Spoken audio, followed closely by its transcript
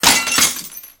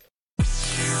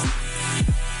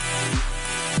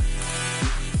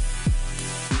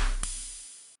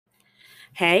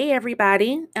Hey,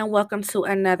 everybody, and welcome to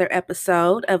another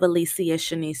episode of Alicia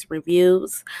Shanice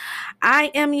Reviews.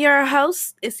 I am your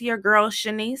host. It's your girl,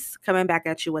 Shanice, coming back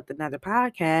at you with another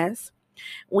podcast.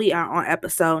 We are on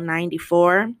episode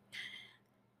 94.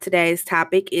 Today's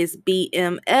topic is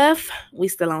BMF. We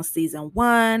still on season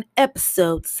 1,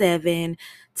 episode 7,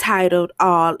 titled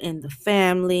All in the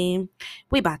Family.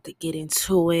 We about to get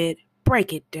into it,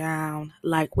 break it down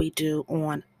like we do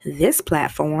on this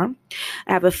platform.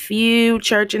 I have a few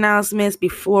church announcements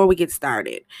before we get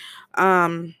started.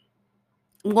 I'm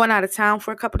going out of town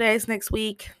for a couple days next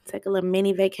week, take a little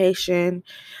mini vacation.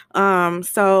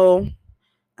 So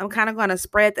I'm kind of going to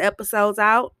spread the episodes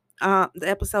out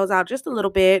just a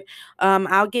little bit.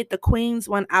 I'll get the Queens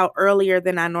one out earlier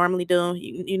than I normally do.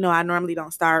 I normally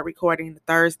don't start recording the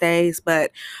Thursdays, but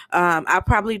I'll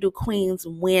probably do Queens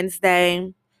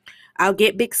Wednesday. I'll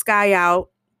get Big Sky out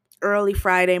early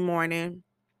Friday morning.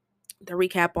 The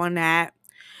recap on that.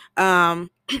 Um,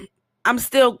 I'm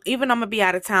still, even though I'm gonna be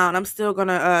out of town, I'm still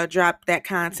gonna drop that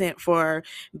content for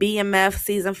BMF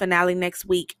season finale next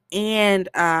week, and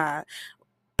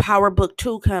Power Book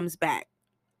 2 comes back.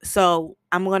 So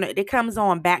it comes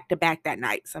on back to back that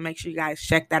night. So make sure you guys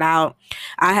check that out.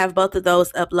 I have both of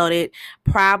those uploaded,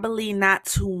 probably not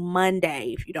to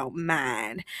Monday, if you don't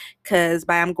mind, because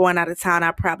by I'm going out of town, I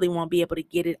probably won't be able to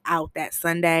get it out that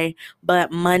Sunday.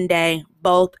 But Monday,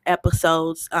 both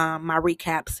episodes, my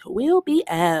recaps will be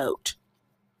out.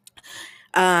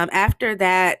 After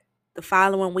that, the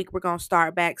following week, we're going to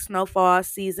start back Snowfall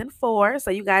season 4. So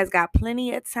you guys got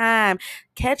plenty of time.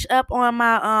 Catch up on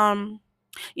my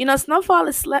Snowfall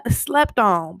is slept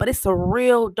on, but it's a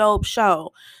real dope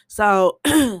show. So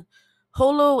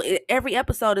Hulu, every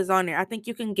episode is on there. I think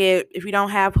you can get, if you don't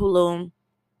have Hulu,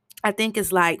 I think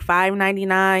it's like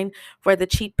 $5.99 for the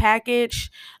cheap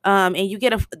package, and you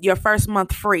get your first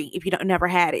month free if you don't never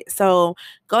had it. So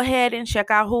go ahead and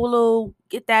check out Hulu.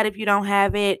 Get that if you don't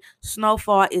have it.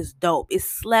 Snowfall is dope. It's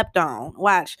slept on.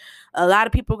 Watch, a lot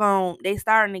of people they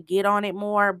starting to get on it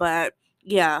more, but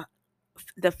yeah,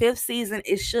 the 5th season,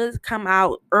 it should come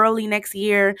out early next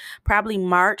year, probably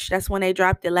March. That's when they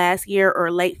dropped it last year,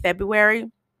 or late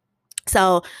February.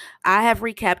 So I have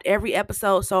recapped every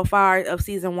episode so far of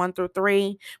season 1 through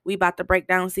 3. We about to break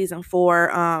down season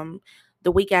 4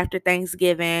 the week after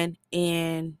Thanksgiving,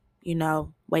 and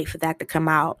wait for that to come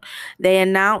out. They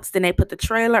announced and they put the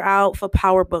trailer out for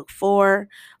Power Book 4,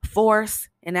 Force,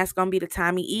 and that's going to be the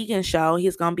Tommy Egan show.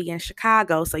 He's going to be in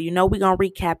Chicago, so we're going to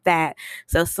recap that.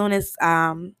 So as soon as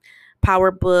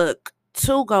Power Book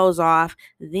 2 goes off,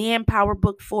 then Power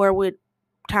Book 4 with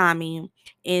Tommy,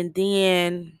 and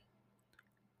then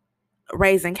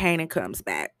Raising Kanan comes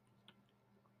back.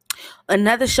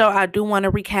 Another show I do want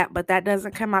to recap, but that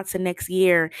doesn't come out to next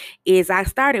year, is I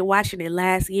started watching it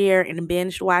last year and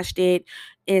binge watched it,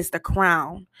 is The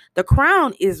Crown. The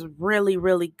Crown is really,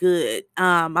 really good.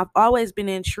 I've always been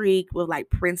intrigued with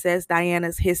like Princess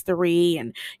Diana's history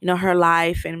and, her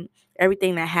life and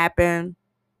everything that happened.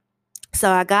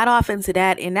 So I got off into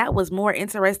that, and that was more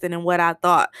interesting than what I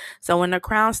thought. So when The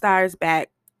Crown starts back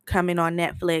coming on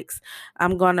Netflix,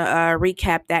 I'm going to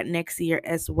recap that next year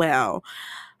as well.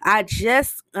 I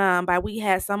just, we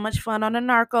had so much fun on the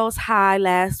Narcos high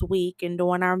last week and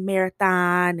doing our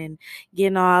marathon and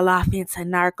getting all off into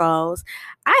Narcos.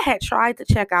 I had tried to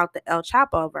check out the El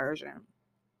Chapo version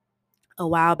a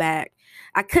while back.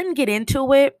 I couldn't get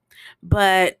into it,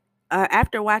 but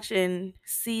after watching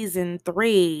season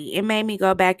 3, it made me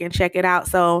go back and check it out.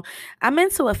 So I'm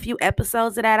into a few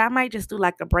episodes of that. I might just do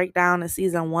like a breakdown of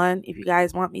season 1 if you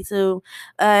guys want me to.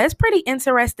 It's pretty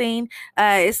interesting.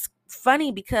 It's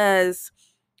funny because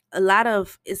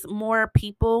it's more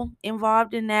people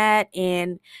involved in that,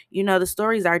 and the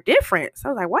stories are different. So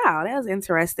I was like, wow, that was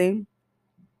interesting.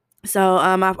 So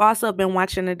I've also been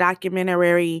watching a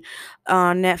documentary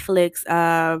on Netflix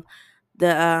of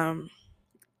the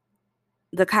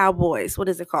Cowboys. What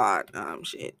is it called?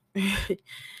 Shit.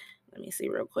 Let me see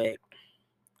real quick.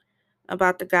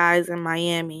 About the guys in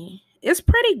Miami. It's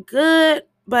pretty good,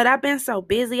 but I've been so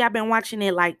busy. I've been watching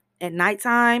it like at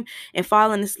nighttime and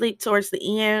falling asleep towards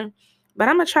the end. But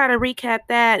I'm going to try to recap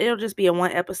that. It'll just be a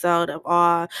one episode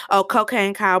of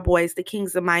Cocaine Cowboys, the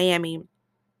Kings of Miami.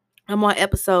 I'm on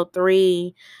episode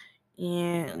 3.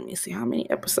 And let me see, how many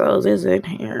episodes is it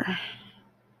here?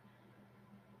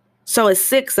 So it's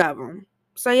 6 of them.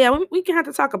 So yeah, we can have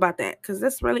to talk about that because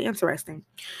that's really interesting.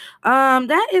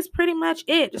 That is pretty much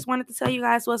it. Just wanted to tell you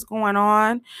guys what's going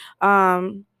on.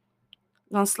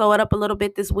 Gonna slow it up a little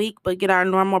bit this week, but get our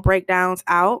normal breakdowns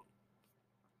out.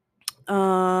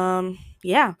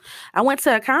 Yeah, I went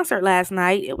to a concert last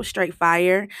night. It was straight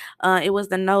fire. It was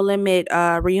the No Limit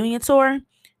reunion tour.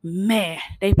 Man,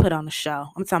 they put on a show.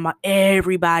 I'm talking about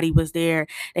everybody was there.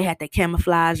 They had the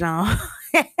camouflage on.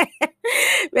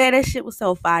 Man, that shit was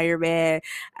so fire, man.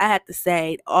 I have to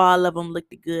say, all of them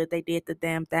looked good. They did the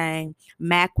damn thing.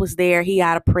 Mac was there. He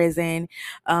out of prison.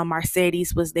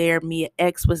 Mercedes was there. Mia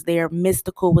X was there.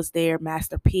 Mystical was there.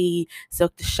 Master P,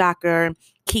 Silk the Shocker.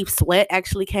 Keith Sweat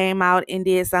actually came out and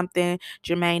did something.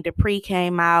 Jermaine Dupri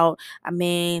came out. I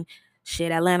mean,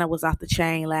 shit, Atlanta was off the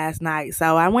chain last night.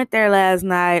 So I went there last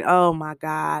night. Oh my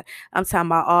God. I'm talking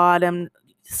about all them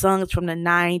songs from the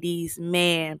 90s.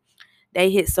 Man, they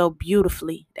hit so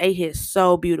beautifully. They hit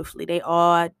so beautifully. They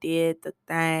all did the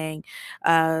thing.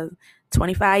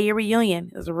 25-year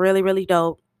reunion is really, really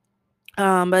dope.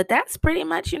 But that's pretty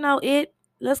much, it.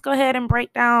 Let's go ahead and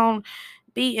break down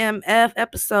BMF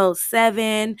episode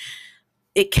 7.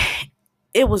 It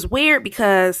it was weird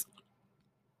because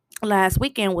last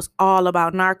weekend was all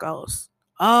about Narcos.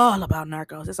 All about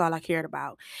Narcos. That's all I cared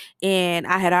about. And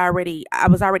I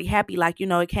was already happy, like,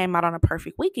 it came out on a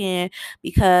perfect weekend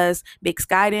because Big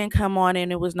Sky didn't come on and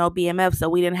there was no BMF, so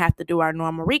we didn't have to do our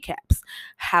normal recaps.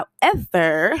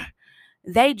 However,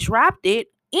 they dropped it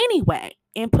anyway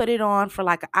and put it on for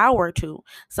like an hour or two.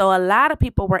 So a lot of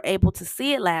people were able to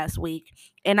see it last week.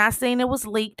 And I seen it was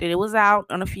leaked and it was out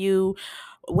on a few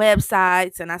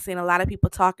websites. And I seen a lot of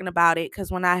people talking about it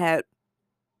because when I had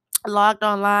logged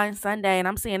online Sunday and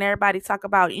I'm seeing everybody talk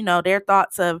about, their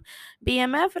thoughts of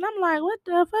BMF, and I'm like, what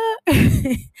the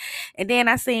fuck? And then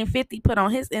I seen 50 put on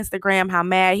his Instagram how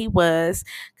mad he was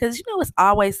because it's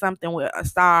always something with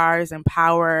stars and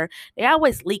power. They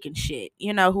always leaking shit,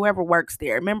 whoever works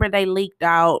there. Remember they leaked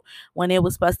out when it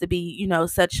was supposed to be,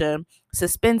 such a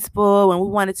suspenseful and we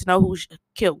wanted to know who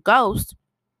killed Ghost.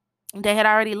 They had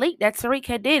already leaked that Tariq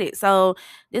had did it. So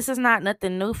this is not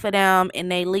nothing new for them.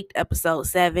 And they leaked episode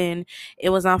 7. It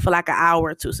was on for like an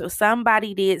hour or two. So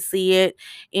somebody did see it.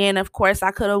 And of course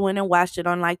I could have went and watched it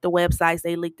on like the websites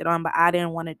they leaked it on, but I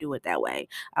didn't want to do it that way.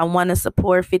 I want to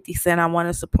support 50 Cent. I want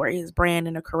to support his brand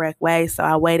in the correct way. So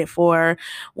I waited for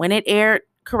when it aired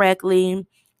correctly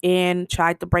and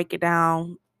tried to break it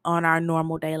down on our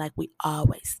normal day like we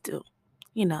always do.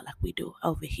 Like we do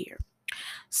over here.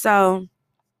 So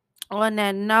on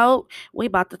that note, we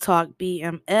about to talk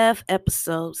BMF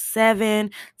episode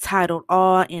 7, titled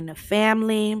All in the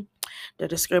Family. The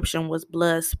description was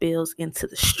blood spills into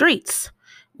the streets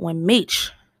when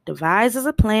Meech devises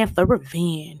a plan for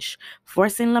revenge,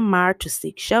 forcing Lamar to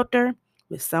seek shelter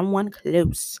with someone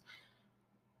close,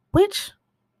 which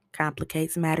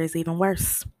complicates matters even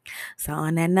worse. So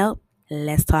on that note,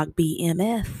 let's talk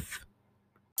BMF.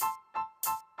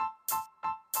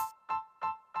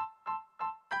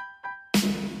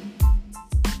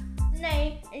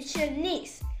 Name is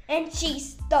Shanice, and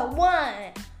she's the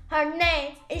one. Her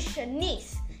name is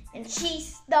Shanice, and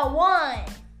she's the one.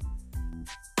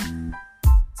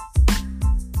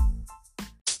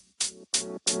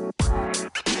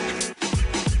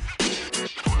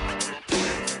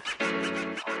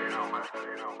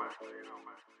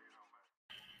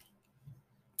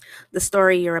 The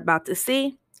story you're about to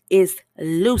see is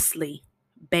loosely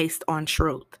based on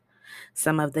truth.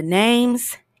 Some of the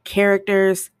names,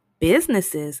 characters,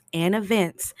 businesses, and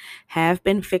events have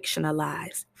been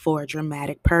fictionalized for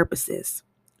dramatic purposes.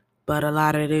 But a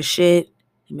lot of this shit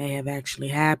may have actually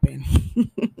happened.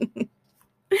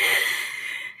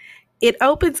 It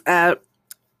opens up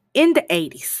in the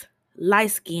 80s.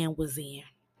 Light skin was in.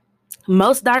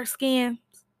 Most dark skin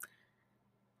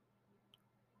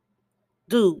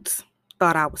dudes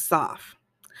thought I was soft.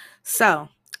 So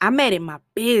I made it my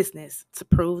business to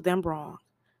prove them wrong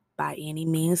by any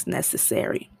means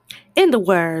necessary. In the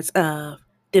words of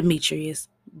Demetrius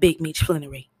Big Meech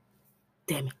Flannery.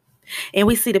 Damn it. And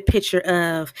we see the picture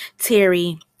of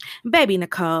Terry, baby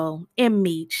Nicole, and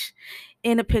Meech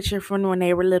in a picture from when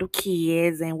they were little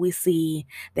kids. And we see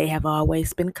they have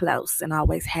always been close and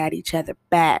always had each other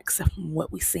backs.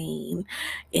 What we seen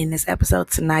in this episode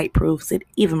tonight proves it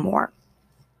even more.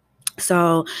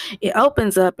 So it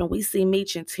opens up and we see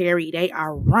Meech and Terry. They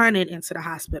are running into the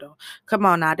hospital. Come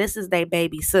on now, this is their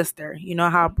baby sister. You know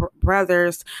how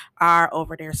brothers are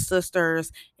over their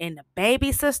sisters, and the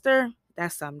baby sister,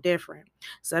 that's something different.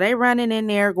 So they running in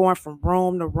there, going from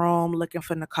room to room, looking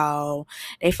for Nicole.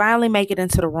 They finally make it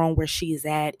into the room where she's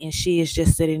at, and she is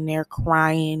just sitting there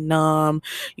crying, numb.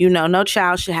 No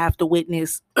child should have to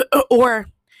witness or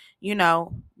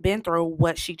been through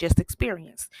what she just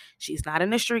experienced. She's not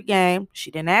in the street game. She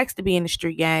didn't ask to be in the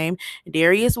street game.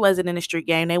 Darius wasn't in the street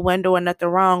game. They wasn't doing nothing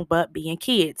wrong but being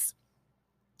kids.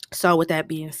 So with that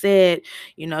being said,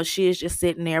 she is just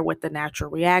sitting there with the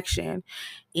natural reaction,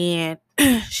 and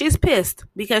she's pissed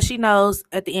because she knows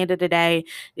at the end of the day,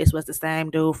 this was the same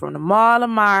dude from the mall,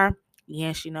 Lamar.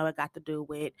 Yeah, she know it got to do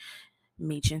with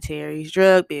Meech and Terry's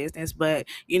drug business, but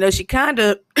she kind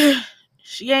of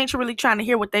she ain't really trying to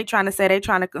hear what they trying to say. They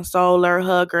trying to console her,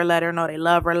 hug her, let her know they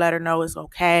love her, let her know it's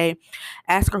okay,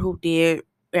 ask her who did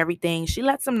everything. She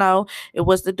lets them know it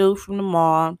was the dude from the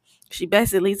mall. She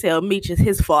basically tell Meech it's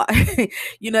his fault.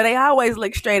 They always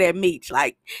look straight at Meech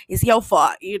like it's your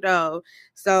fault.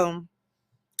 So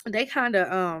they kind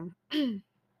of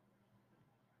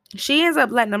she ends up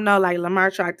letting them know like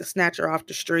Lamar tried to snatch her off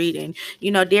the street,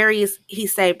 and Darius, he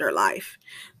saved her life.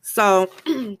 So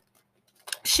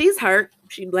she's hurt.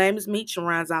 She blames Meech and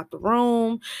runs out the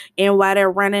room. And while they're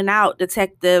running out,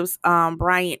 detectives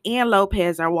Bryant and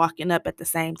Lopez are walking up at the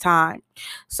same time.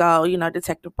 So,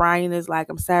 Detective Bryant is like,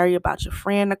 I'm sorry about your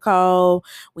friend, Nicole.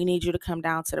 We need you to come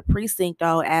down to the precinct,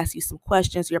 though, ask you some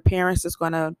questions. Your parents is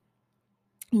going to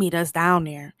meet us down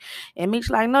there. And Meech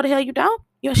like, no, the hell you don't.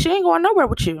 She ain't going nowhere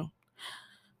with you.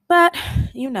 But,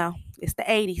 it's the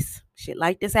 80s. Shit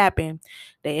like this happened.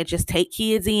 They just take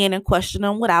kids in and question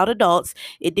them without adults.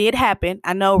 It did happen.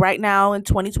 I know right now in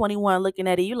 2021, looking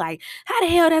at it, you like, how the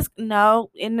hell that's... No,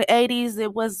 in the 80s,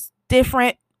 it was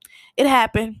different. It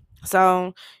happened.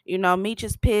 So, Meech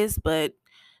is pissed, but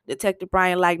Detective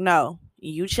Brian like, no,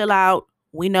 you chill out.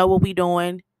 We know what we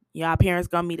doing. Y'all parents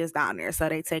gonna meet us down there. So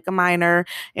they take a minor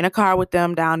in a car with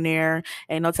them down there.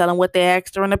 Ain't no telling what they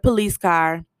asked her in a police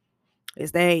car.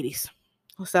 It's the 80s.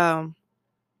 So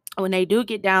when they do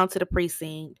get down to the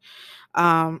precinct,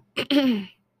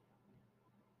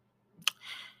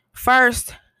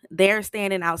 first they're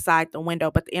standing outside the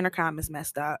window, but the intercom is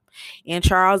messed up. And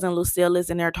Charles and Lucille is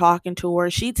in there talking to her.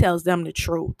 She tells them the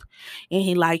truth. And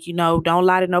he like, don't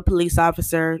lie to no police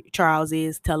officer. Charles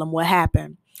is, tell him what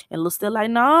happened. And Lucille like,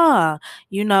 nah,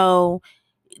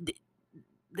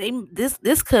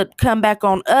 this could come back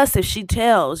on us if she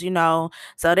tells, So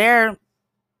they're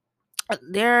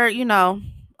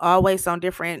always on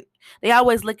different, they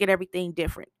always look at everything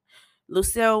different.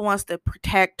 Lucille wants to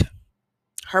protect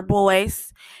her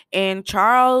boys, and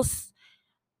Charles,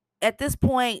 at this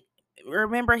point,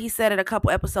 remember he said it a couple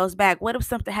episodes back, what if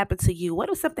something happened to you? What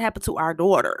if something happened to our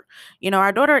daughter?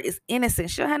 Our daughter is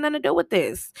innocent. She don't have nothing to do with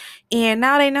this. And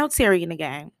now they know Terry in the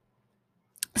game.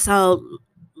 So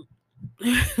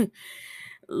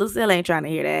Lucille ain't trying to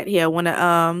hear that. Yeah, when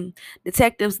the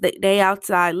detectives, they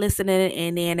outside listening,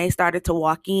 and then they started to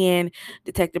walk in.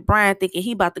 Detective Brian thinking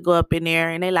he about to go up in there,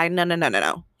 and they like,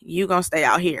 no. You gonna stay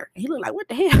out here. And he looked like, what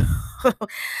the hell?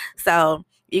 So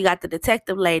you got the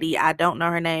detective lady. I don't know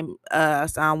her name, so I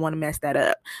don't want to mess that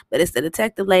up. But it's the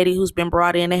detective lady who's been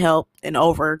brought in to help and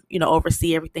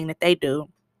oversee everything that they do.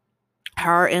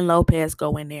 Her and Lopez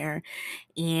go in there,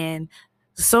 and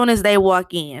as soon as they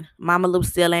walk in, Mama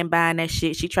Lucille ain't buying that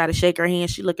shit. She try to shake her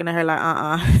hand. She looking at her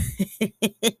like,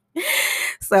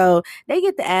 So they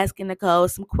get to asking Nicole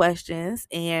some questions.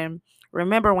 And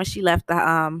remember when she left the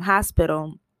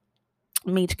hospital,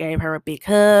 Meech gave her a big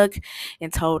hug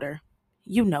and told her,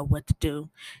 you know what to do.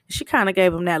 She kind of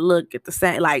gave him that look at the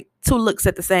same, like two looks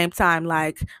at the same time,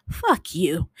 like, fuck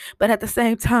you. But at the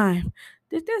same time,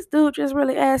 did this dude just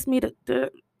really ask me to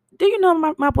do you know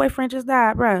my boyfriend just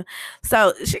died, bro?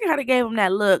 So she kind of gave him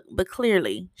that look, but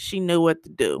clearly she knew what to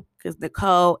do because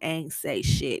Nicole ain't say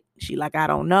shit. She like, I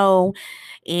don't know.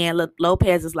 And look,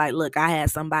 Lopez is like, look, I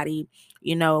had somebody,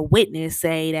 a witness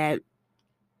say that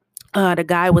the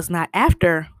guy was not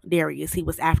after Darius. He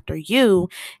was after you,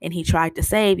 and he tried to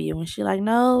save you. And she like,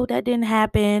 no, that didn't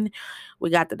happen. We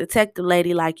got the detective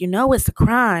lady like, it's a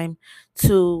crime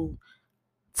to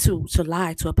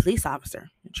lie to a police officer.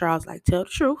 And Charles like, tell the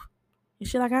truth. And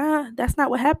she like, that's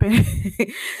not what happened.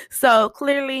 So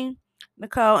clearly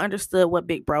Nicole understood what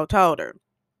Big Bro told her.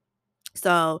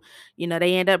 So,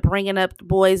 they end up bringing up the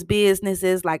boys'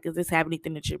 businesses. Like, does this have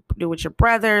anything to do with your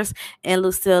brothers? And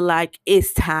Lucille like,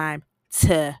 it's time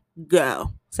to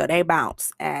go. So they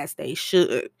bounce as they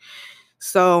should.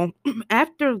 So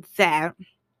after that,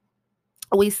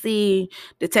 we see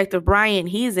Detective Brian.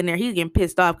 He's in there. He's getting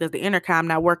pissed off because the intercom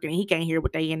not working and he can't hear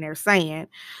what they in there saying.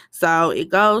 So it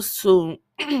goes to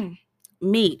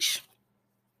Meech.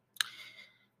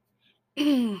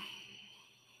 Let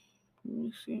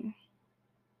me see.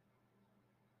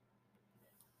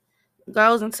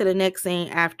 Goes into the next scene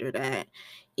after that.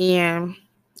 And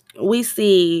we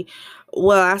see,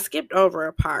 well, I skipped over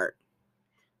a part.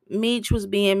 Meech was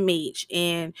being Meech,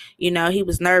 and he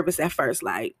was nervous at first,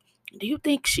 like, do you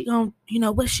think she gonna,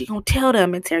 what's she gonna tell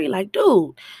them? And Terry like,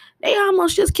 dude, They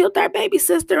almost just killed their baby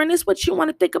sister, and this what you want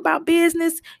to think about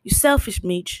business? You selfish,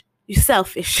 Meech. You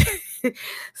selfish.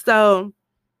 So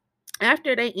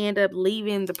after they end up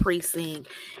leaving the precinct,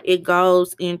 it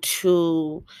goes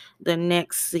into the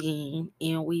next scene,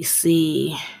 and we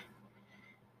see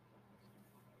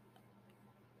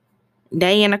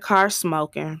they in a car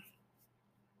smoking.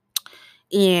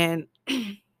 And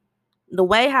the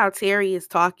way how Terry is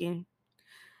talking,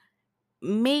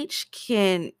 Meech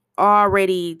can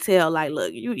already tell, like,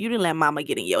 look, you didn't let mama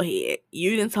get in your head.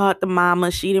 You didn't talk to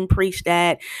mama. She didn't preach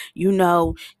that. You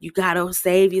gotta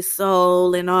save your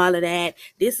soul and all of that.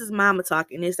 This is mama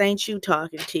talking. This ain't you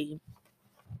talking, T.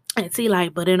 And T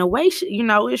like, but in a way,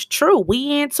 it's true.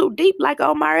 We in too deep, like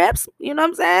Omar Epps. You know what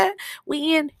I'm saying?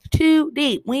 We in too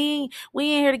deep. We ain't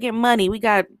here to get money. We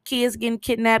got kids getting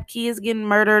kidnapped, kids getting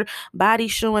murdered,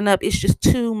 bodies showing up. It's just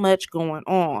too much going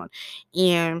on.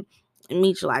 And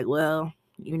Meech like, well,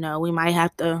 we might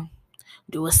have to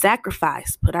do a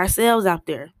sacrifice, put ourselves out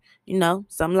there.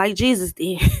 Something like Jesus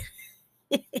did.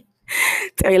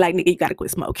 Terry like, nigga, you gotta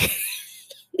quit smoking.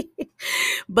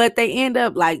 But they end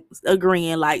up like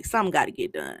agreeing, like something got to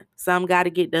get done. Something got to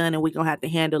get done, and we're gonna have to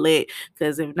handle it.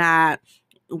 Because if not,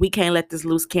 we can't let this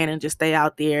loose cannon just stay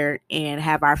out there and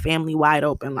have our family wide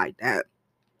open like that.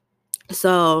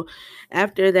 So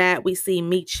after that, we see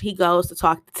Meech. He goes to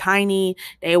talk to Tiny.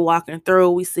 They walking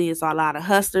through. We see it's a lot of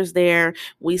hustlers there.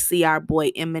 We see our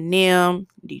boy Eminem,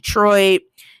 Detroit.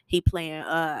 He playing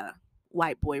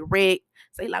white boy Rick.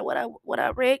 So he like, what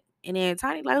up, Rick? And then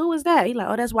Tiny like, who is that? He like,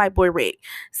 oh, that's white boy Rick.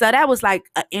 So that was like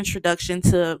an introduction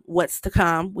to what's to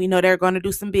come. We know they're going to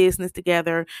do some business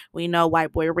together. We know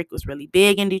white boy Rick was really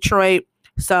big in Detroit.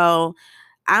 So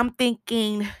I'm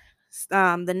thinking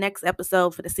the next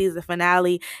episode for the season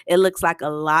finale, it looks like a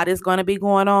lot is going to be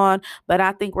going on, but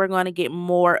I think we're going to get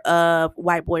more of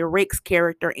white boy Rick's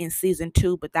character in season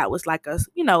 2. But that was like a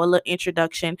little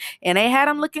introduction, and they had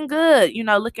him looking good,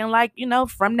 looking like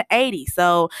from the 80s.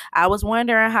 So I was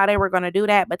wondering how they were going to do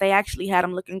that, but they actually had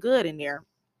him looking good in there.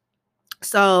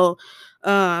 So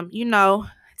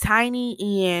Tiny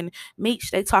and Meech,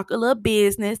 they talk a little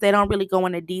business. They don't really go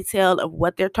into detail of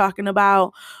what they're talking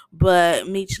about, but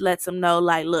Meech lets them know,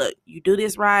 like, look, you do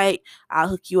this right, I'll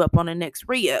hook you up on the next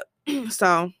re-up.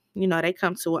 So, they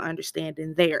come to an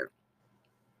understanding there.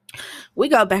 We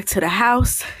go back to the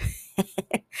house.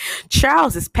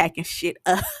 Charles is packing shit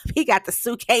up. He got the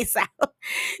suitcase out.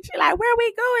 She's like, where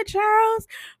we going, Charles?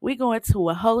 We going to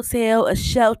a hotel, a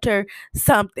shelter,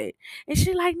 something. And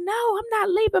she's like, no, I'm not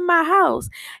leaving my house.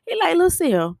 He like,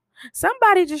 Lucille,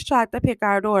 somebody just tried to pick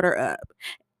our daughter up.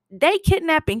 They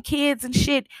kidnapping kids and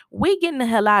shit. We getting the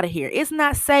hell out of here. It's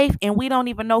not safe, and we don't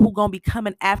even know who gonna be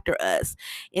coming after us.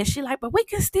 And she like, but we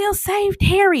can still save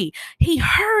Terry. He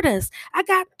heard us. I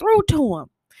got through to him.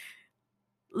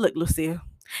 Look, Lucille,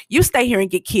 you stay here and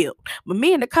get killed. But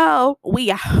me and Nicole,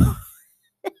 we out.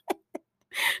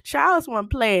 Charles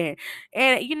wasn't playing.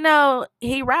 And,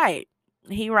 he right.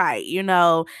 He right.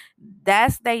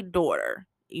 That's their daughter.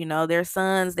 Their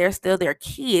sons, they're still their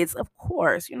kids, of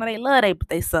course. They love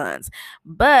their sons.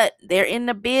 But they're in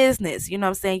the business. You know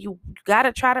what I'm saying? You got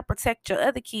to try to protect your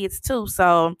other kids, too.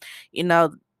 So, he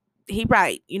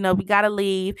right. We got to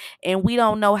leave. And we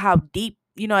don't know how deep,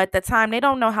 at the time, they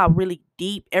don't know how really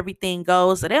deep everything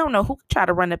goes. So they don't know who could try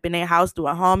to run up in their house, do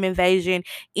a home invasion,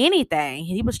 anything.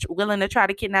 He was willing to try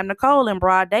to kidnap Nicole in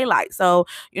broad daylight. So,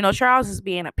 Charles is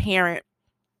being a parent.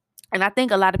 And I think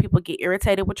a lot of people get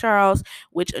irritated with Charles,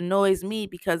 which annoys me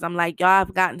because I'm like, y'all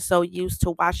have gotten so used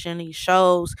to watching these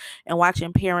shows and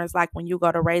watching parents like when you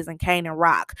go to Raising Cane and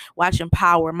Rock, watching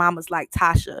Power, mamas like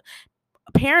Tasha.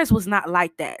 Parents was not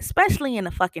like that, especially in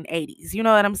the fucking 80s. You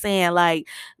know what I'm saying? Like,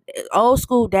 old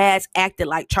school dads acted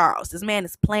like Charles. This man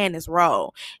is playing this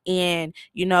role, and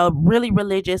really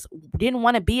religious, didn't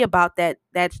want to be about that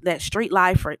street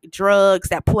life or drugs,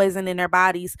 that poison in their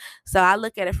bodies. So I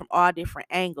look at it from all different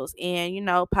angles, and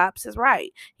Pops is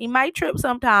right. He might trip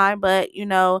sometime, but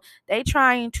they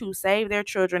trying to save their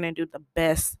children and do the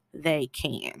best they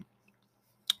can.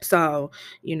 So,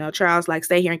 Charles like,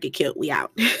 stay here and get killed. We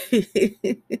out.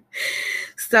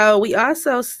 So we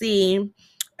also see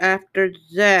after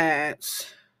that,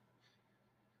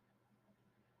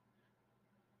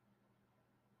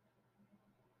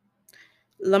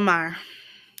 Lamar.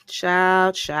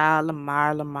 Child,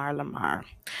 Lamar.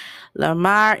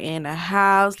 Lamar in the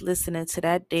house listening to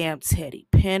that damn Teddy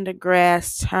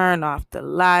Pendergrass, turn off the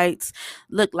lights.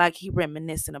 Look like he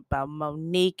reminiscing about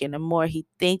Monique, and the more he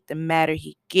think, the madder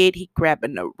he get. He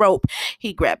grabbing the rope,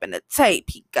 he grabbing the tape,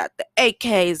 he got the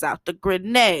AKs out, the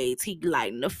grenades, he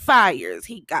lighting the fires,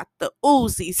 he got the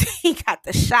Uzis, he got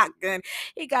the shotgun,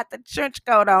 he got the trench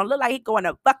coat on. Look like he going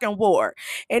to fucking war.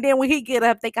 And then when he get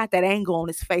up, they got that angle on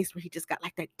his face where he just got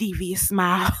like that devious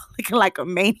smile, looking like a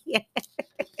maniac.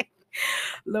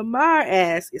 Lamar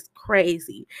ass is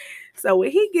crazy. So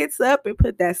when he gets up and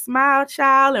put that smile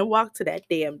child and walk to that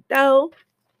damn door,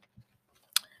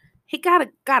 he gotta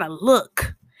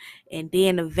look. And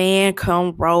then the van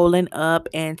come rolling up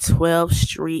and 12th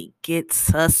Street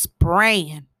gets us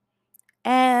spraying.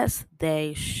 As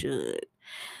they should.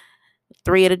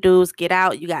 3 of the dudes get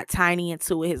out. You got Tiny and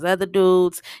 2 of his other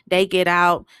dudes. They get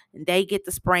out. And they get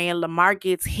the spraying. Lamar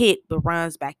gets hit but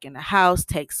runs back in the house,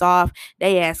 takes off.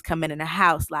 They ass coming in the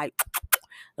house like,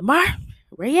 Lamar,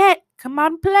 where you at? Come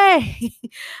out and play.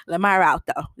 Lamar out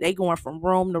though. They going from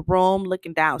room to room,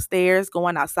 looking downstairs,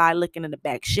 going outside, looking in the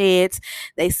back sheds.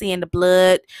 They seeing the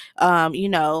blood,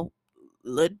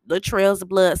 little trails of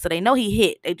blood. So they know he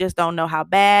hit. They just don't know how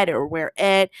bad or where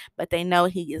at, but they know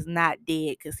he is not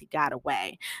dead because he got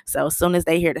away. So as soon as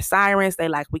they hear the sirens, they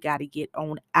like, we got to get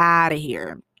on out of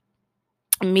here.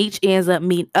 Meech ends up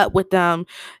meeting up with them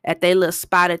at their little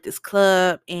spot at this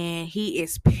club, and he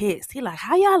is pissed. He like,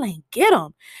 how y'all ain't get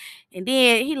him? And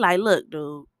then he like, look,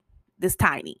 dude, this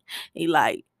Tiny. He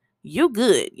like, you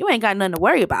good. You ain't got nothing to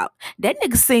worry about. That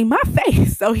nigga seen my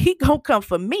face, so he gonna come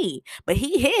for me. But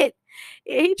he hit.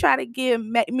 And he tried to give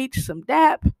Meech some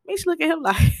dap. Meech look at him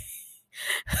like,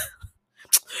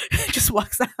 just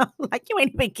walks out like, you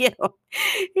ain't even get him.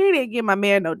 He didn't give my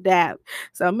man no dap.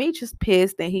 So Meech is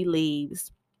pissed and he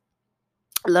leaves.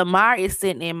 Lamar is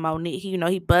sitting in Monique.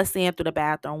 He busts in through the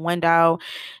bathroom window.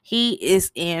 He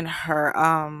is in her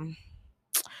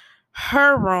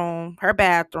room, her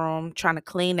bathroom, trying to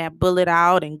clean that bullet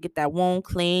out and get that wound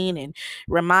clean, and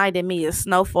reminded me of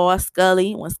Snowfall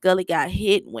Scully when Scully got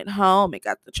hit and went home and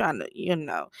got to trying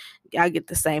to, I get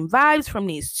the same vibes from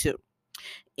these two.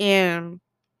 And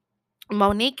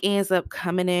Monique ends up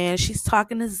coming in. She's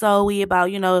talking to Zoe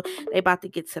about, they about to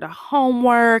get to the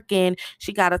homework, and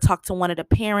she got to talk to one of the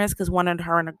parents because one of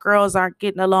her and the girls aren't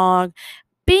getting along.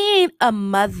 Being a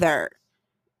mother,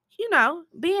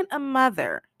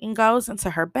 and goes into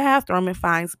her bathroom and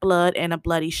finds blood and a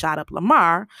bloody shot up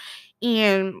Lamar.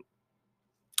 And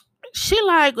she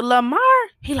like, Lamar?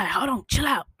 He like, hold on, chill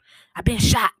out. I've been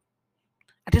shot.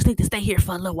 I just need to stay here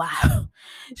for a little while.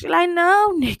 She like,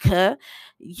 no, nigga,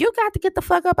 you got to get the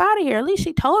fuck up out of here. At least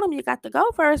she told him you got to go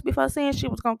first before saying she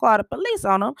was going to call the police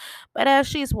on him. But as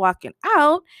she's walking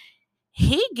out,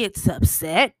 he gets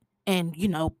upset and,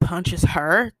 punches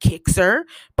her, kicks her,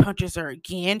 punches her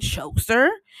again, chokes her.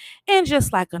 And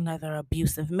just like another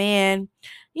abusive man,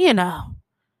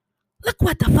 look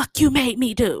what the fuck you made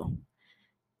me do.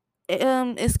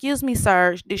 Excuse me,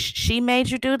 sir. Did she made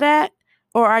you do that?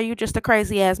 Or are you just a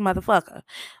crazy ass motherfucker?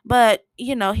 But,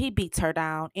 he beats her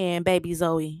down, and baby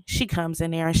Zoe, she comes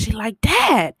in there and she like,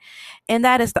 Dad. And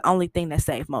that is the only thing that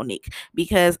saved Monique,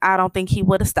 because I don't think he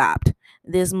would have stopped.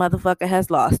 This motherfucker has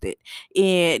lost it.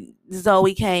 And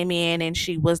Zoe came in and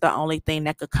she was the only thing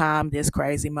that could calm this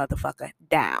crazy motherfucker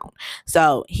down.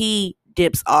 So he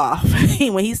dips off.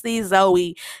 When he sees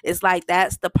Zoe, it's like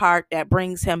that's the part that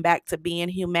brings him back to being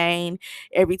humane.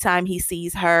 Every time he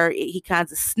sees her, he kind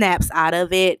of snaps out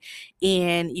of it,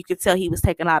 and you could tell he was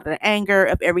taken out of the anger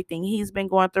of everything he's been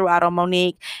going through out on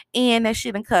Monique, and that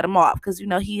shit done cut him off because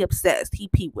he obsessed, he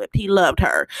pee-whipped, he loved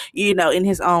her, in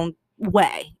his own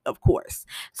way, of course.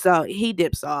 So he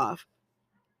dips off.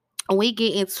 We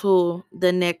get into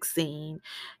the next scene,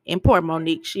 and poor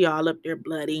Monique, she all up there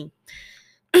bloody.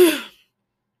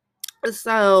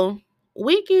 So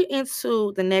we get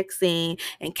into the next scene,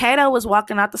 and Kato was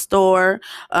walking out the store.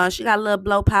 She got a little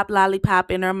blow pop lollipop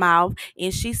in her mouth,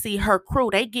 and she see her crew.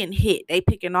 They getting hit. They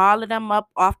picking all of them up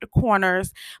off the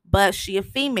corners, but she a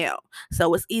female,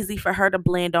 so it's easy for her to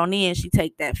blend on in. She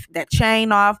take that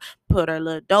chain off, put her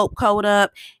little dope coat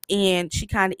up, and she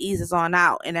kind of eases on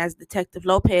out. And as Detective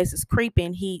Lopez is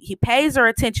creeping, he pays her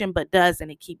attention but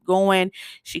doesn't. Keep going.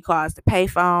 She calls the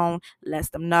payphone, lets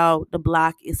them know the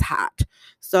block is hot.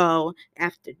 So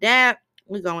after that,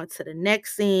 we go into the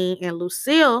next scene, and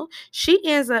Lucille, she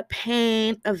ends up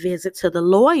paying a visit to the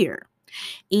lawyer.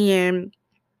 And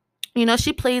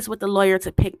she pleads with the lawyer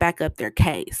to pick back up their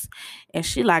case. And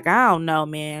she like, I don't know,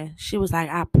 man. She was like,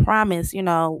 I promise,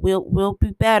 we'll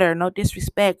be better. No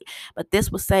disrespect, but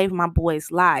this will save my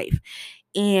boy's life.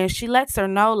 And she lets her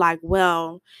know, like,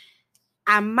 well,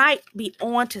 I might be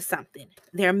on to something.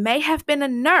 There may have been a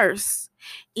nurse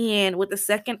And with the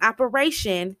second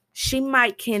operation, she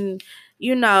might can,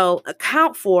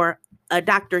 account for a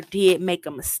doctor did make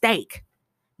a mistake.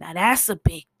 Now that's a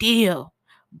big deal.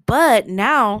 But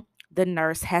now the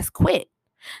nurse has quit.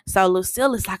 So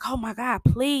Lucille is like, oh my God,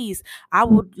 please. I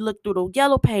would look through the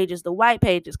yellow pages, the white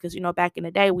pages, because, back in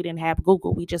the day, we didn't have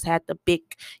Google. We just had the big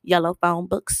yellow phone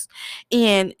books.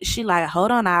 And she like, hold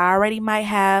on, I already might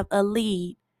have a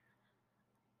lead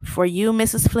for you,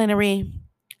 Mrs. Flannery.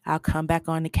 I'll come back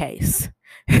on the case.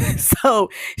 So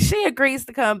she agrees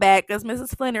to come back because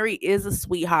Mrs. Flannery is a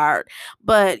sweetheart.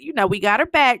 But, we got her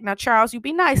back. Now, Charles, you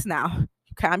be nice now.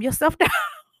 Calm yourself down.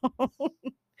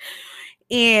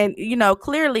 And,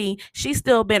 clearly she's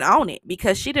still been on it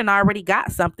because she didn't already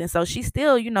got something. So she's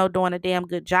still, doing a damn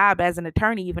good job as an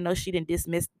attorney, even though she didn't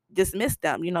dismiss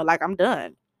them, like I'm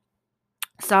done.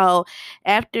 So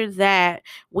after that,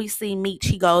 we see Meech.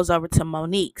 He goes over to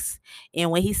Monique's, and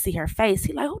when he see her face,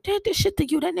 he like, who did this shit to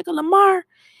you? That nigga Lamar?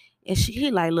 And he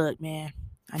like, look, man,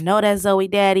 I know that's Zoe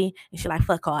daddy. And she like,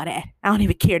 fuck all that. I don't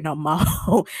even care no more.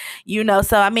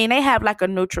 So I mean, they have like a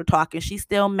neutral talk, and she's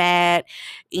still mad,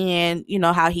 and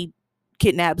how he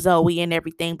kidnapped Zoe and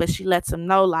everything, but she lets him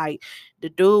know, like, the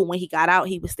dude, when he got out,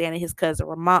 he was staying at his cousin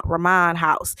Ramon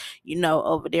house,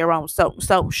 over there on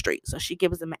Soap Street. So she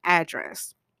gives him an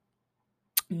address.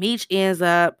 Meech ends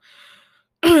up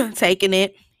taking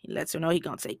it. He lets her know he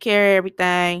gonna take care of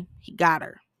everything. He got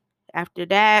her. After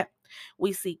that,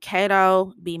 we see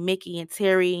Kato, B. Mickey, and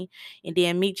Terry, and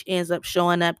then Meech ends up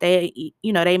showing up. They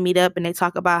meet up and they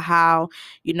talk about how,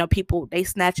 people, they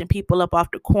snatching people up off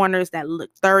the corners that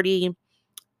look 30,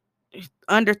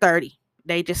 under 30.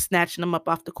 They just snatching them up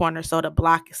off the corner, so the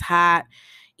block is hot,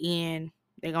 and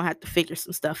they're gonna have to figure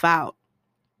some stuff out.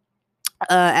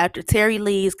 After Terry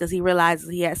leaves because he realizes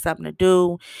he has something to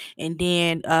do, and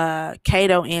then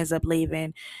Kato ends up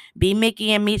leaving, B.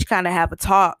 Mickey and Meech kind of have a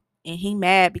talk, and he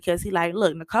mad because he like,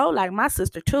 look, Nicole like my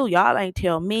sister too. Y'all ain't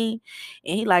tell me.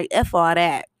 And he like, F all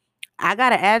that. I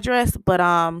got an address, but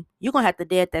you gonna have to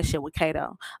dead that shit with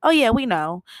Kato. Oh yeah, we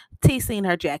know. T seen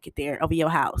her jacket there over your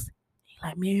house. He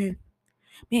like, man,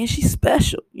 she's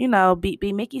special.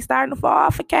 B Mickey starting to fall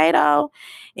for Kato.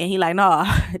 And he like, no,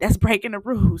 that's breaking the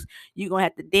rules. You gonna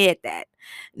have to dead that.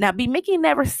 Now, B Mickey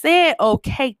never said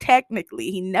okay, technically.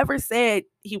 He never said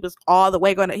he was all the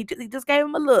way gonna, he just gave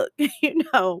him a look,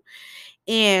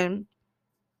 And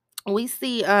we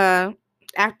see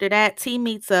after that, T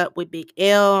meets up with Big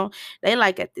L. They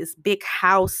like at this big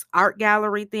house art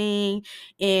gallery thing.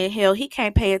 And hell, he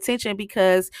can't pay attention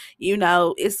because,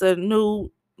 it's a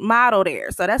new model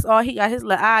there. So that's all he got his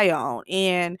little eye on.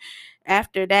 And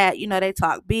after that, they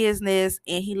talk business,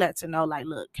 and he lets her know, like,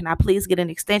 look, can I please get an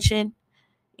extension?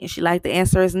 And she like, the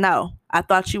answer is no. I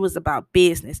thought you was about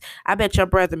business. I bet your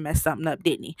brother messed something up,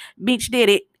 didn't he? Meech did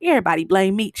it. Everybody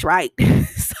blame Meech, right?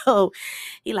 So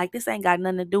he like, this ain't got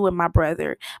nothing to do with my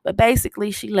brother. But basically,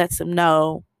 she lets him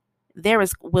know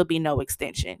will be no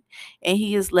extension. And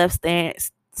he is left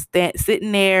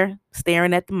sitting there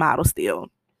staring at the model still.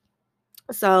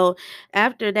 So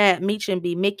after that, Meech and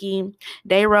B Mickey,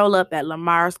 they roll up at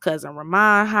Lamar's cousin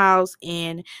Ramon house,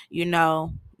 and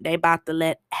they about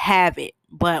to have it.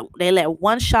 But they let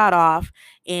one shot off,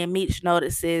 and Meech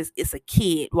notices it's a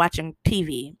kid watching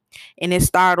TV, and it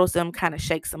startles him, kind of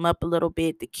shakes him up a little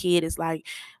bit. The kid is like,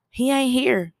 he ain't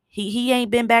here. He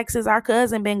ain't been back since our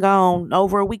cousin been gone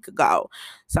over a week ago.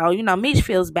 So, Meech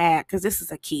feels bad because this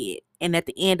is a kid. And at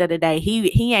the end of the day,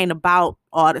 he ain't about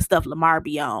all the stuff Lamar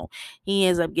be on. He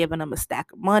ends up giving him a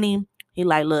stack of money. He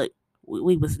like, look,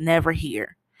 we was never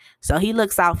here. So he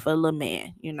looks out for little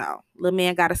man, Little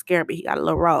man got a scare, but he got a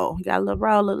little roll. He got a little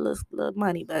roll, a little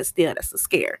money, but still, that's a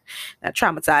scare. That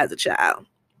traumatized a child.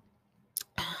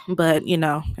 But, ain't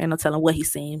no telling what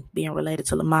he's seen being related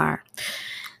to Lamar.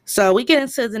 So we get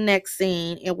into the next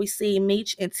scene, and we see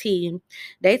Meech and T.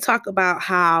 They talk about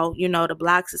how, the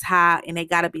blocks is hot and they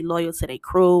got to be loyal to their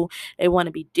crew. They want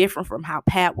to be different from how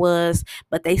Pat was,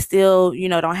 but they still,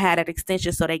 don't have that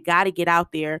extension. So they got to get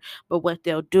out there. But what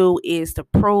they'll do is to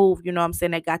prove,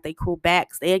 they got their crew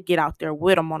backs. They'll get out there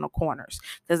with them on the corners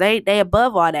because they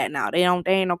above all that now. They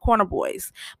ain't no corner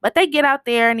boys, but they get out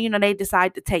there and, they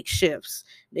decide to take shifts.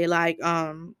 They like,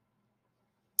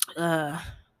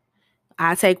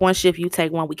 I take one shift, you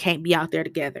take one. We can't be out there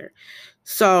together.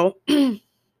 So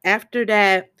after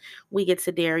that, we get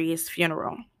to Darius'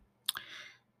 funeral.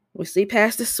 We see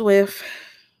Pastor Swift.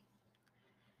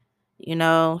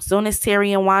 Soon as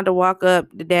Terry and Wanda walk up,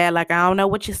 the dad like, I don't know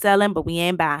what you're selling, but we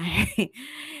ain't buying.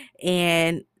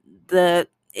 And it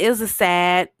was a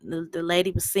sad. The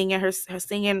lady was singing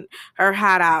her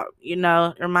heart out.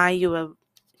 Remind you of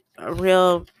a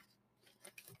real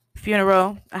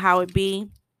funeral, how it be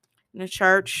in the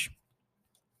church.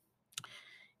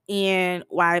 And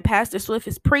while Pastor Swift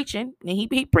is preaching, and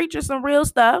he preaches some real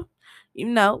stuff,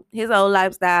 his old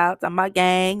lifestyle, talking about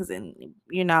gangs and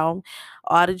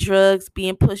all the drugs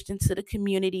being pushed into the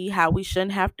community, how we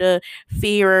shouldn't have to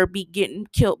fear or be getting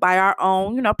killed by our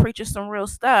own, preaching some real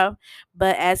stuff.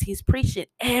 But as he's preaching,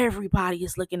 everybody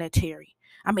is looking at Terry.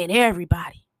 I mean,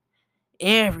 everybody.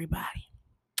 And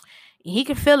he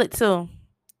can feel it too.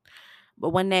 But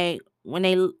when the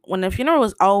funeral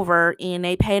was over and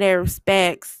they paid their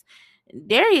respects,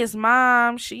 Darius'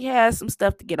 mom, she has some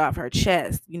stuff to get off her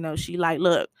chest. She like,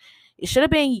 look, it should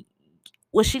have been.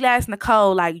 Well, she asked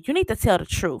Nicole, like, you need to tell the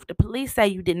truth. The police say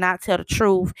you did not tell the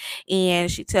truth.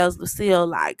 And she tells Lucille,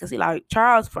 like, because he like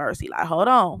Charles first. He like, hold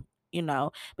on,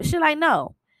 But she like,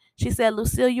 no. She said,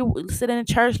 Lucille, you sit in the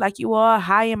church like you are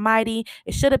high and mighty.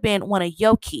 It should have been one of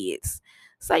your kids.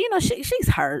 So, she's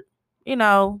hurt. You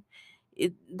know,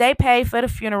 they paid for the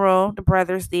funeral. The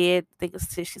brothers did. I think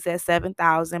she said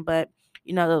 7,000, but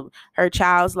her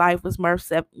child's life was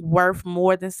worth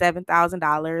more than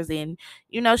 $7,000,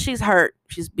 and she's hurt.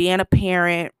 She's being a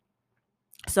parent,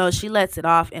 so she lets it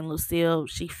off. And Lucille,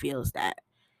 she feels that.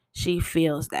 She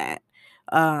feels that.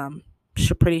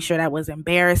 She's pretty sure that was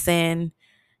embarrassing.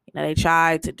 They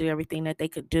tried to do everything that they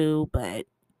could do, but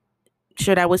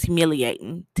sure that was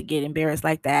humiliating to get embarrassed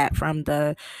like that from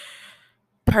the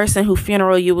person who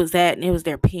funeral you was at, and it was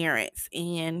their parents.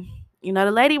 And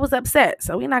the lady was upset,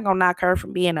 so we're not gonna knock her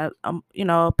from being a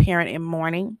parent in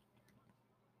mourning.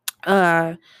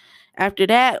 After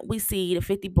that, we see the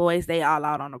 50 boys, they all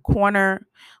out on the corner.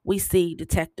 We see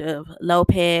Detective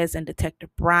Lopez and Detective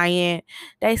Bryant.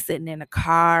 They sitting in a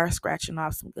car scratching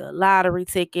off some good lottery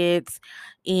tickets.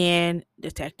 And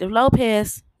Detective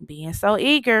Lopez being so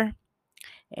eager,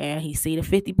 and he see the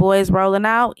 50 boys rolling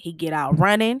out. He get out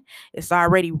running. It's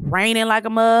already raining like a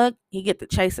mug. He get to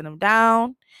chasing them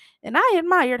down. And I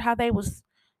admired how they was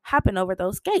hopping over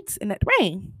those gates in that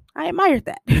rain. I admired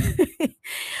that.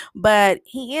 But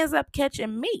he ends up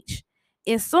catching Meech.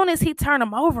 As soon as he turned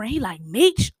him over, he like,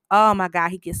 Meech. Oh my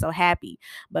God, he gets so happy.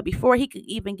 But before he could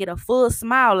even get a full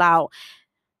smile out,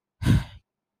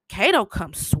 Kato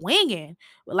comes swinging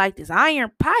with like this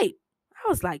iron pipe. I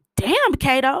was like, damn,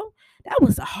 Kato, that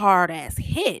was a hard ass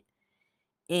hit.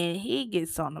 And he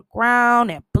gets on the ground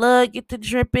and blood get to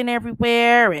dripping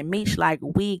everywhere. And Meech like,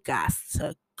 we got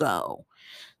to go.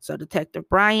 So Detective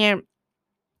Bryant,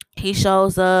 he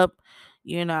shows up,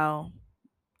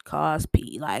 calls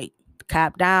P like,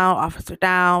 cop down, officer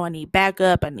down, I need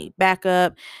backup.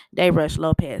 They rush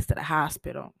Lopez to the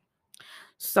hospital.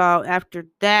 So after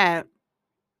that,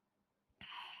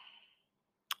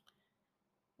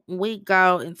 we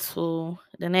go into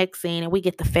the next scene and we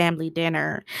get the family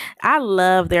dinner. I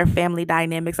love their family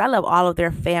dynamics. I love all of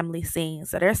their family scenes.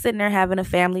 So they're sitting there having a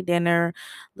family dinner.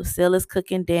 Lucille is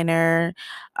cooking dinner.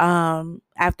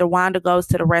 After Wanda goes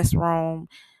to the restroom,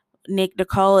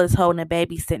 Nicole is holding a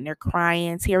baby, sitting there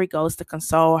crying. Terry goes to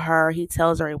console her. He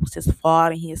tells her it was his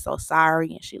fault and he is so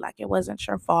sorry. And she like, it wasn't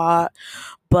your fault.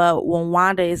 But when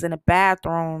Wanda is in the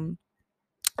bathroom,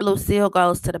 Lucille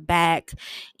goes to the back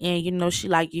and she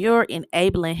like, you're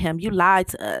enabling him. You lied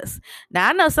to us. Now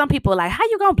I know some people are like, how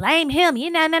you gonna blame him?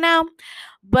 No.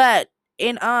 But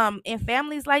in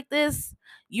families like this,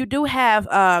 you do have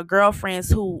girlfriends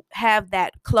who have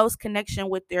that close connection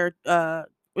with their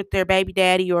baby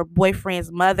daddy or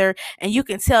boyfriend's mother, and you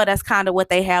can tell that's kind of what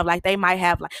they have. Like they might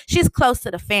have, like, she's close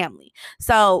to the family,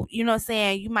 so what I'm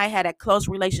saying, you might have that close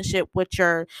relationship with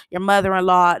your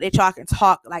mother-in-law that y'all can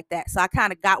talk like that. So I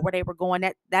kind of got where they were going.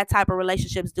 That type of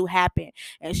relationships do happen.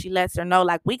 And she lets her know,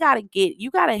 like, you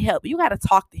gotta help, you gotta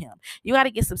talk to him, you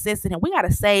gotta get some sense in him, we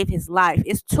gotta save his life.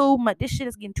 It's too much, this shit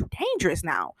is getting too dangerous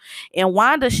now. And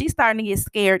Wanda, she's starting to get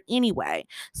scared anyway.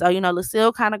 So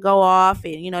Lucille kind of go off,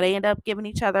 and they end up giving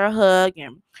each other a hug.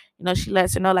 And she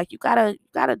lets her know, like, you gotta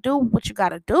do what you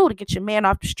gotta do to get your man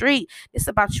off the street. It's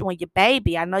about you and your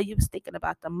baby. I know you was thinking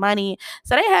about the money.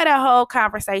 So they had a whole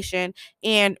conversation.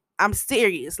 And I'm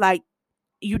serious, like,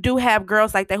 you do have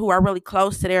girls like that who are really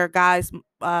close to their guy's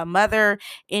mother,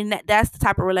 and that's the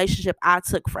type of relationship I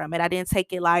took from it. I didn't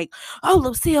take it like, oh,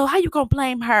 Lucille, how you gonna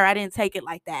blame her? I didn't take it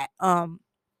like that.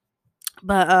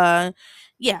 But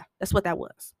yeah, that's what that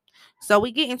was. So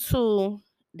we get into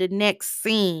the next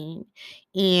scene,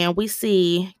 and we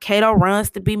see Kato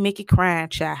runs to be Mickey crying,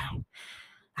 child.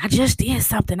 I just did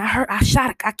something.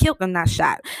 I killed him, not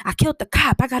shot. I killed the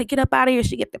cop. I gotta get up out of here.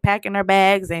 She get to packing her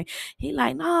bags, and he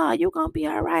like, nah, you gonna be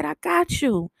all right. I got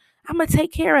you. I'm gonna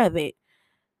take care of it.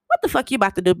 What the fuck you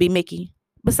about to do, be Mickey?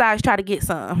 Besides try to get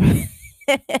some.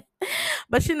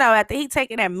 But after he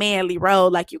taking that manly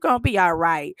role, like, you gonna be all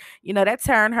right. That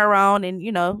turned her on, and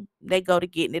they go to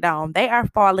getting it on. They are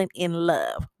falling in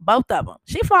love, both of them.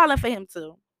 She falling for him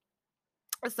too.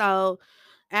 So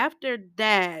after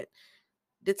that,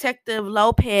 Detective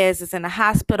Lopez is in the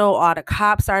hospital. All the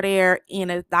cops are there,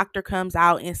 and a doctor comes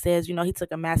out and says, he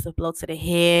took a massive blow to the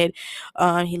head.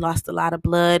 He lost a lot of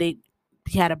blood. He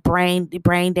had a brain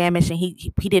damage, and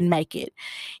he didn't make it.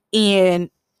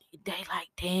 And they like,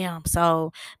 damn.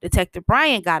 So Detective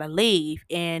Bryant gotta leave,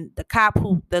 and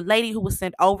the lady who was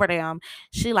sent over them,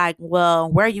 she like,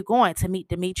 well, where are you going to meet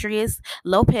Demetrius?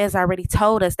 Lopez already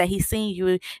told us that he seen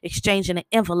you exchanging an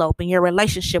envelope in your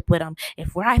relationship with him.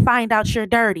 If I find out you're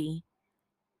dirty,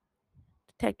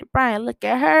 Detective Bryant look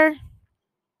at her,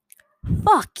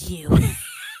 fuck you.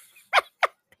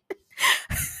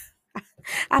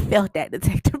 I felt that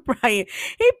Detective Bryant.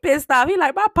 He pissed off. He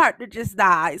like, my partner just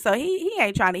died, so he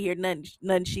ain't trying to hear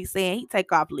nothing she's saying. He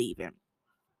take off leaving.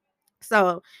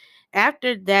 So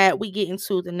after that, we get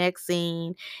into the next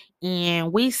scene,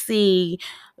 and we see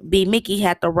B Mickey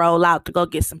had to roll out to go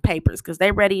get some papers because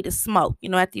they ready to smoke.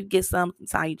 After you get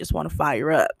sometimes you just want to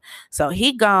fire up. So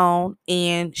he gone,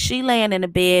 and she laying in the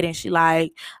bed, and she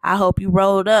like, I hope you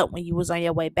rolled up when you was on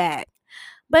your way back.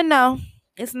 But no,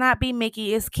 it's not B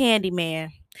Mickey, it's Candyman.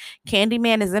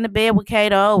 Candyman is in the bed with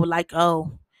Kato, like,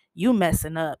 oh, you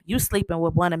messing up. You sleeping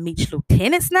with one of Meech's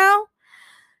lieutenants now?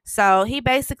 So he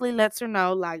basically lets her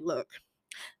know, like, look,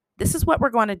 this is what we're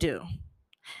going to do.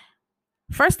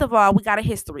 First of all, we got a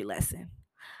history lesson.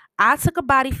 I took a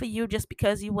body for you just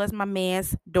because you was my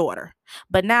man's daughter.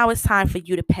 But now it's time for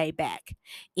you to pay back.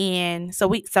 And so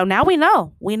now we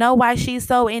know. We know why she's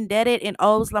so indebted and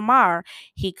owes Lamar.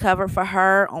 He covered for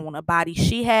her on a body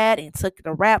she had and took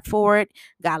the rap for it,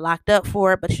 got locked up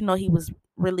for it. But he was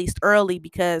released early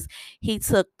because he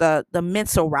took the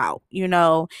mental route,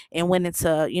 and went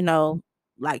into,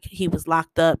 like, he was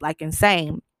locked up like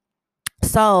insane.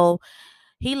 So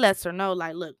he lets her know,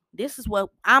 like, look, this is what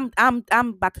I'm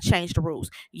about to change the rules.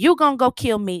 You gonna go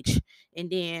kill Meech, and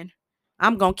then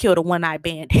I'm gonna kill the one-eyed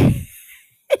bandit.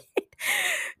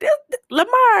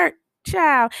 Lamar,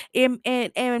 child.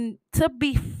 And to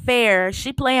be fair,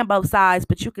 she playing both sides,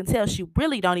 but you can tell she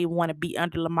really don't even want to be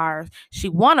under Lamar. She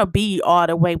want to be all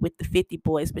the way with the 50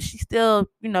 boys, but she's still,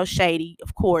 shady,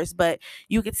 of course, but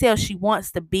you can tell she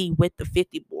wants to be with the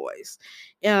 50 boys.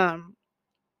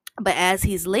 But as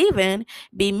he's leaving,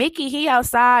 B Mickey, he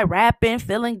outside rapping,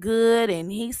 feeling good, and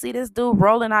he see this dude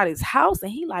rolling out his house,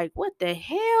 and he like, what the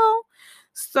hell?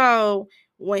 So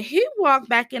when he walked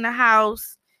back in the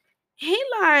house, he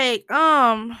like,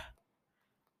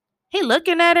 he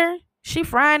looking at her. She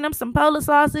frying them some Polish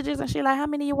sausages, and she like, how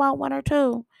many you want, one or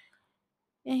two?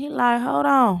 And he like, hold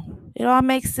on, it all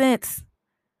makes sense.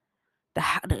 The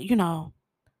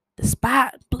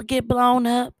spot get blown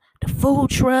up, the food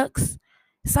trucks.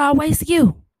 It's always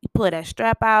you. He pull that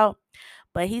strap out,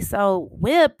 but he's so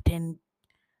whipped, and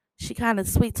she kind of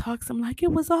sweet talks him like,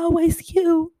 it was always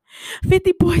you.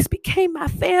 50 boys became my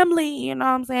family. You know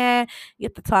what I'm saying?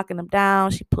 Get to talking them down.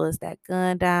 She pulls that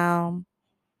gun down.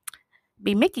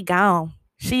 B Mickey gone.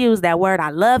 She used that word,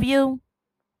 I love you.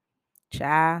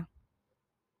 Child.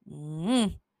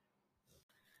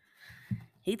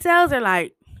 He tells her,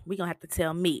 like, we gonna have to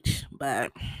tell Meech,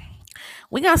 but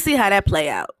we gonna see how that play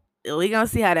out. And we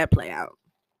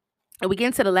get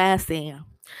into the last scene.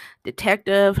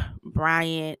 Detective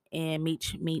Bryant and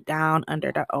Meech meet down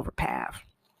under the overpass.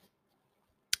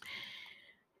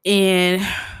 And,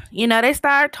 they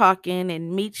start talking,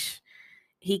 and Meech,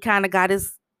 he kind of got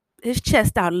his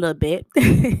chest out a little bit.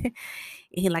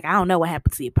 He like, I don't know what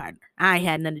happened to your partner. I ain't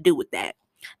had nothing to do with that.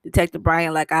 Detective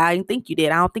Bryant like, I didn't think you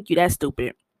did. I don't think you that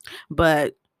stupid.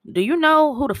 But do you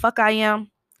know who the fuck I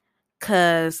am?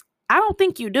 Because I don't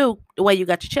think you do, the way you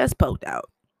got your chest poked out.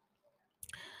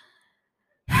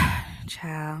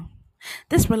 Child,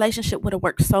 this relationship would have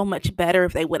worked so much better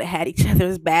if they would have had each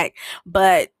other's back.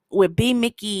 But with B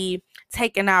Mickey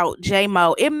taking out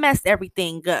J-Mo, it messed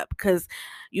everything up because,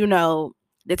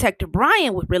 Detective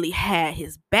Bryant would really had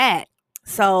his back.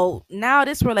 So now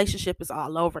this relationship is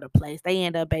all over the place. He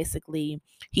end up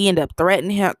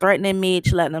threatening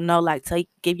Mitch, letting him know, like,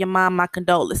 give your mom my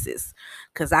condolences,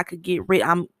 because I could get rid.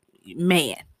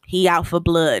 He out for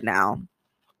blood now.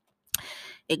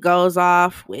 It goes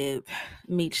off with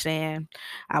Mitch saying,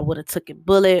 I would have took a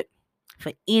bullet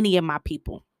for any of my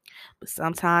people, but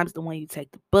sometimes the one you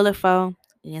take the bullet for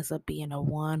ends up being the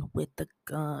one with the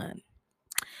gun.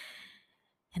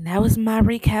 And that was my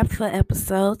recap for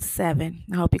episode 7.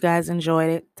 I hope you guys enjoyed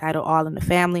it. Titled All in the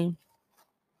Family.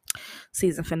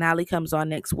 Season finale comes on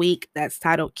next week. That's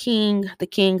titled King, the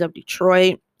King of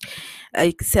Detroit.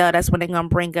 You can tell that's when they're gonna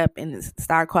bring up and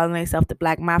start calling themselves the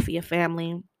Black Mafia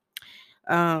family.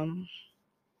 Um,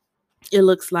 it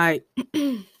looks like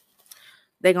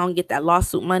they're gonna get that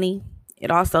lawsuit money.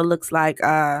 It also looks like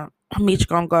Meech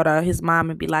gonna go to his mom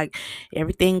and be like,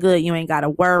 everything good, you ain't gotta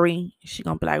worry. She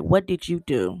gonna be like, what did you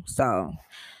do? So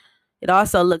it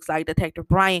also looks like Detective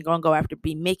Brian gonna go after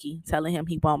B Mickey, telling him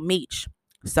he won't Meech.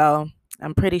 So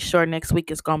I'm pretty sure next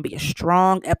week is gonna be a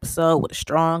strong episode with a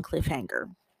strong cliffhanger.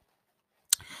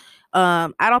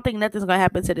 I don't think nothing's gonna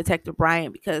happen to Detective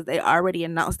Brian because they already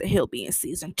announced that he'll be in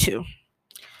season 2.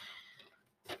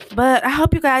 But I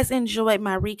hope you guys enjoyed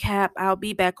my recap. I'll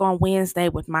be back on Wednesday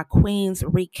with my Queens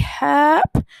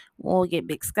recap. We'll get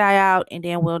Big Sky out, and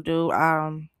then we'll do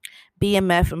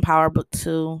BMF and Power Book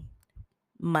 2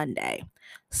 Monday.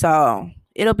 So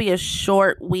it'll be a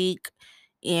short week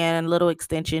and a little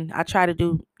extension. I try to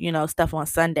do, stuff on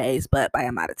Sundays, but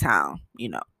I'm out of town.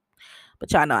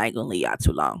 But y'all know I ain't gonna leave y'all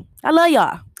too long. I love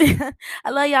y'all. I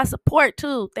love y'all support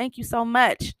too. Thank you so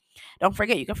much. Don't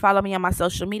forget, you can follow me on my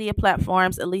social media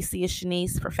platforms, Alicia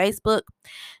Shanice for Facebook,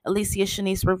 Alicia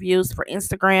Shanice Reviews for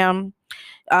Instagram,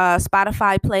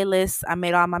 Spotify playlists. I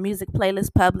made all my music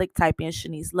playlists public. Type in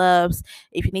Shanice Loves.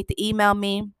 If you need to email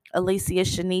me, Alicia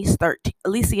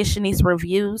Shanice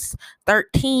Reviews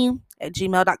 13 at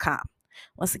gmail.com.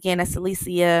 Once again, that's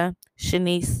Alicia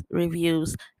Shanice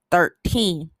Reviews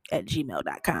 13 at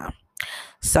gmail.com.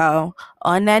 So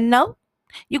on that note,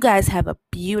 you guys have a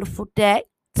beautiful day.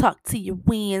 Talk to you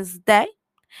Wednesday,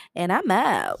 and I'm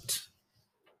out.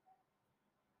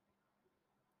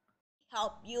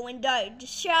 Hope you enjoyed the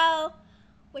show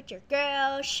with your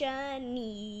girl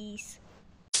Shanice.